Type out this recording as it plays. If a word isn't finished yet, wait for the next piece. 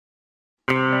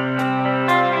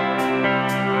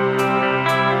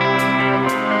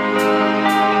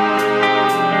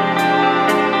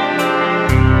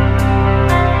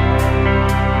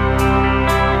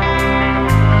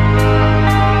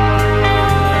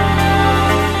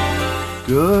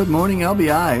Good morning,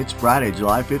 LBI. It's Friday,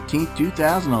 July 15th,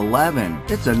 2011.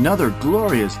 It's another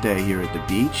glorious day here at the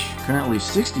beach. Currently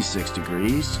 66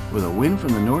 degrees with a wind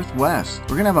from the northwest.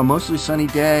 We're going to have a mostly sunny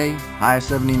day, high of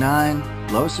 79,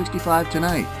 low 65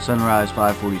 tonight. Sunrise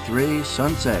 5:43,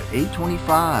 sunset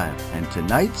 8:25, and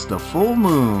tonight's the full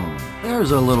moon.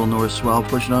 There's a little north swell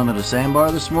pushing onto the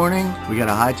sandbar this morning. We got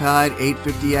a high tide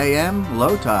 8:50 a.m.,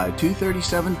 low tide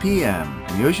 2:37 p.m.,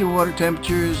 and the ocean water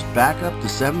temperatures back up to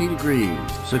 70 degrees.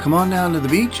 So come on down to the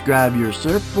beach, grab your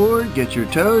surfboard, get your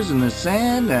toes in the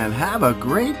sand, and have a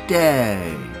great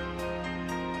day.